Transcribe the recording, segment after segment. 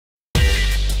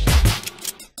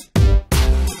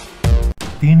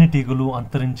తేనెటీగలు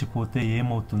అంతరించిపోతే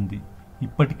ఏమవుతుంది?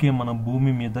 ఇప్పటికే మన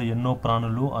భూమి మీద ఎన్నో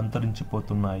ప్రాణులు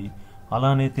అంతరించిపోతున్నాయి.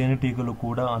 అలానే తేనెటీగలు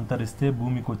కూడా అంతరిస్తే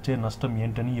భూమికొచ్చే నష్టం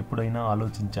ఏంటని ఎప్పుడైనా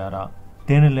ఆలోచించారా?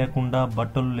 తేనె లేకుండా,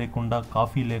 బట్టలు లేకుండా,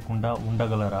 కాఫీ లేకుండా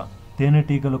ఉండగలరా?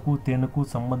 తేనెటీగలకు తేనెకు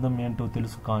సంబంధం ఏంటో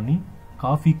తెలుసు, కానీ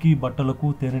కాఫీకి, బట్టలకు,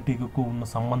 తేనెటీగకు ఉన్న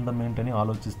సంబంధం ఏంటని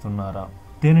ఆలోచిస్తున్నారా?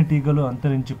 తేనెటీగలు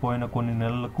అంతరించిపోయిన కొన్ని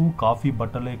నెలలకు కాఫీ,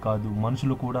 బట్టలే కాదు,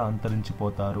 మనుషులు కూడా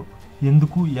అంతరించిపోతారు.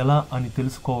 ఎందుకు, ఎలా అని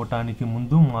తెలుసుకోవటానికి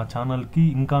ముందు మా ఛానల్కి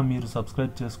ఇంకా మీరు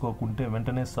సబ్స్క్రైబ్ చేసుకోకుంటే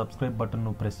వెంటనే సబ్స్క్రైబ్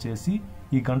బటన్ను ప్రెస్ చేసి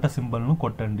ఈ గంట సింబల్ను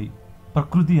కొట్టండి.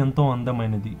 ప్రకృతి ఎంతో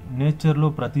అందమైనది. నేచర్లో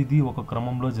ప్రతిదీ ఒక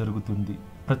క్రమంలో జరుగుతుంది.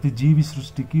 ప్రతి జీవి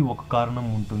సృష్టికి ఒక కారణం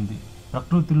ఉంటుంది.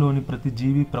 ప్రకృతిలోని ప్రతి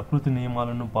జీవి ప్రకృతి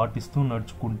నియమాలను పాటిస్తూ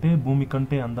నడుచుకుంటే భూమి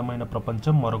కంటే అందమైన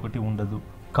ప్రపంచం మరొకటి ఉండదు.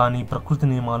 కానీ ప్రకృతి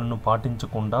నియమాలను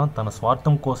పాటించకుండా తన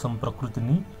స్వార్థం కోసం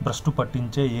ప్రకృతిని భ్రష్టు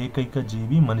పట్టించే ఏకైక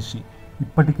జీవి మనిషి.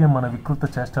 ఇప్పటికే మన వికృత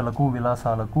చేష్టలకు,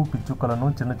 విలాసాలకు పిచ్చుకలను,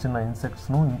 చిన్న చిన్న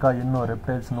ఇన్సెక్ట్స్ను, ఇంకా ఎన్నో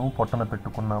రెప్టైల్స్ను పొట్టన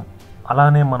పెట్టుకున్నాం.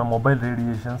 అలానే మన మొబైల్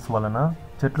రేడియేషన్స్ వలన,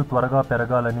 చెట్లు త్వరగా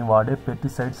పెరగాలని వాడే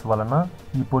పెస్టిసైడ్స్ వలన,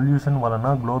 ఈ పొల్యూషన్ వలన,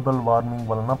 గ్లోబల్ వార్మింగ్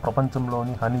వలన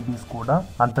ప్రపంచంలోని హనీబీస్ కూడా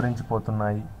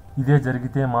అంతరించిపోతున్నాయి. ఇదే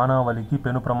జరిగితే మానవాళికి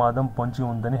పెను ప్రమాదం పొంచి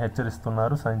ఉందని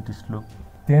హెచ్చరిస్తున్నారు సైంటిస్టులు.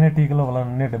 తేనెటీగల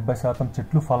వలననే 70%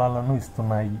 చెట్లు ఫలాలను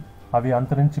ఇస్తున్నాయి. అవి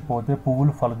అంతరించిపోతే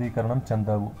పువ్వులు ఫలదీకరణం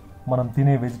చెందవు. మనం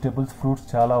తినే వెజిటేబుల్స్, ఫ్రూట్స్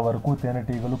చాలా వరకు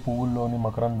తేనెటీగలు పువ్వుల్లోని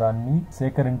మకరందాన్ని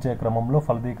సేకరించే క్రమంలో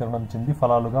ఫలదీకరణం చెంది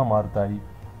ఫలాలుగా మారుతాయి.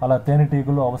 అలా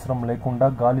తేనెటీగలు అవసరం లేకుండా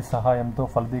గాలి సహాయంతో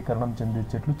ఫలదీకరణం చెందే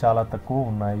చెట్లు చాలా తక్కువ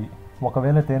ఉన్నాయి.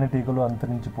 ఒకవేళ తేనెటీగలు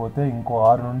అంతరించిపోతే ఇంకో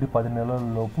 6 నుండి 10 నెలల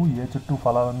లోపు ఏ చెట్టు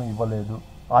ఫలాలను ఇవ్వలేదు.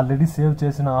 ఆల్రెడీ సేవ్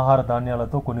చేసిన ఆహార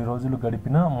ధాన్యాలతో కొన్ని రోజులు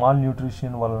గడిపిన మాల్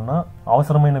న్యూట్రిషన్ వలన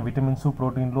అవసరమైన విటమిన్స్,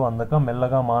 ప్రోటీన్లు అందక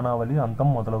మెల్లగా మానవాళి అంతం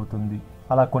మొదలవుతుంది.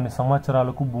 అలా కొన్ని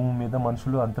సంవత్సరాలకు భూమి మీద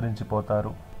మనుషులు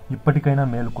అంతరించిపోతారు. ఇప్పటికైనా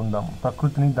మేలుకుందాం.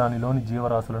 ప్రకృతిని, దానిలోని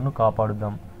జీవరాశులను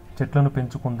కాపాడుదాం. చెట్లను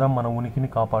పెంచుకుందాం. మన ఉనికిని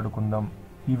కాపాడుకుందాం.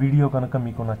 ఈ వీడియో కనుక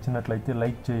మీకు నచ్చినట్లయితే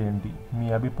లైక్ చేయండి. మీ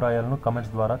అభిప్రాయాలను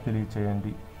కమెంట్స్ ద్వారా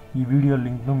తెలియచేయండి. ఈ వీడియో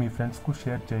లింక్ను మీ ఫ్రెండ్స్కు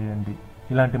షేర్ చేయండి.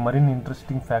 ఇలాంటి మరిన్ని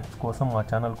ఇంట్రెస్టింగ్ ఫ్యాక్ట్స్ కోసం మా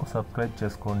ఛానల్కు సబ్స్క్రైబ్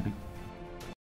చేసుకోండి.